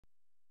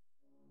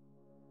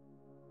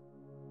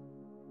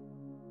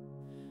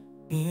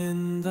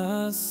In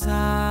the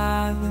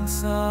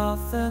silence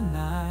of the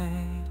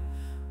night,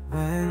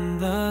 when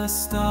the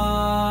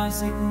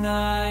stars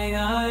ignite,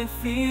 I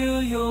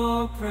feel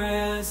your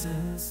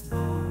presence,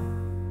 Lord,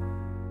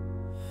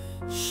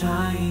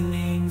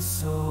 shining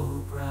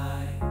so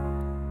bright.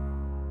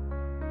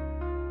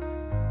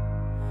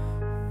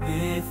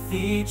 With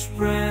each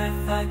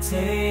breath I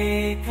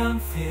take, I'm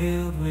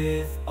filled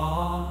with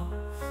awe,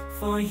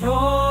 for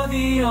you're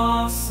the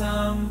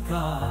awesome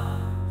God,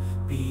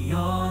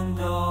 beyond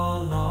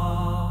all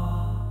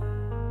law.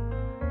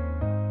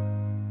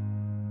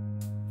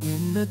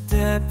 In the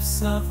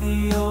depths of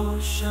the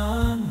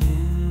ocean,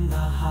 in the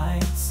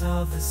heights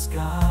of the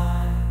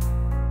sky,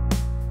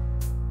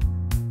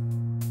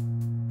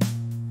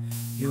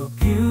 your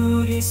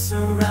beauty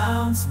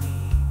surrounds me,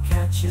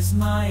 catches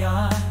my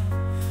eye.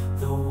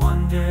 The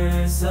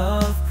wonders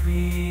of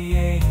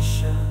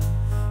creation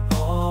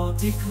all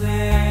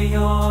declare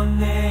your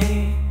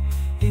name.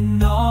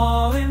 In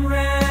awe and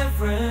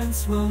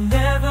reverence will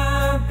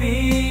never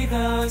be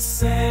the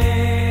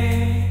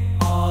same.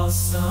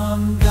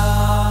 Awesome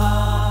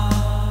God,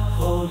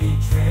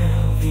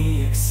 Holydrill,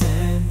 the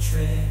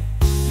eccentric.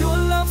 Your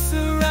love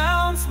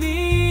surrounds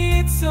me,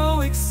 it's so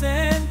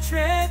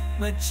eccentric,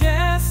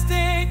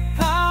 majestic,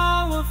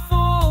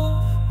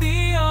 powerful,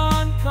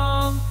 beyond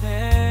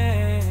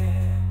compare.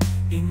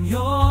 In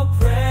your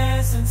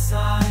presence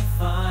I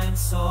find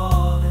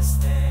solace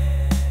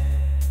there.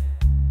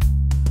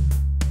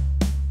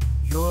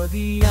 You're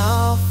the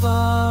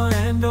Alpha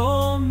and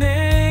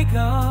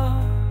Omega,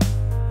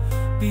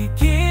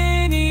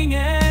 beginning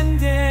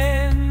and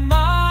end,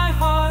 my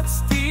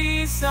heart's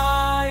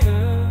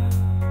desire,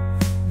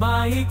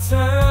 my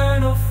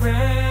eternal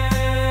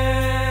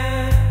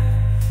friend.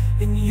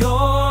 In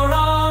your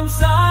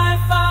arms I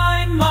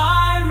find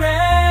my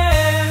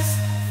rest,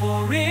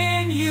 for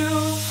in you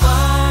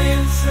I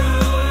am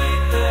truly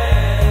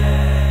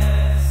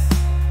blessed.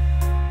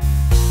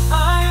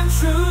 I am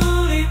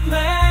truly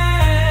blessed.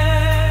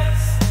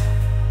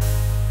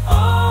 Oh,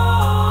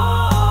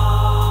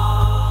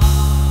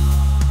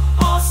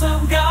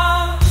 awesome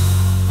God,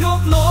 your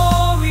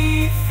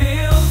glory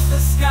fills the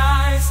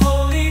skies.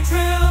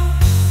 Holydrill,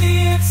 the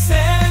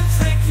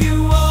eccentric,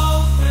 you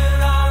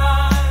open our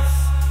eyes.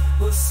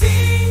 We'll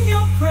sing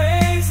your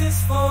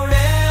praises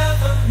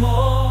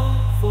forevermore,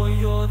 for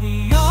you're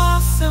the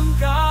awesome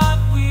God.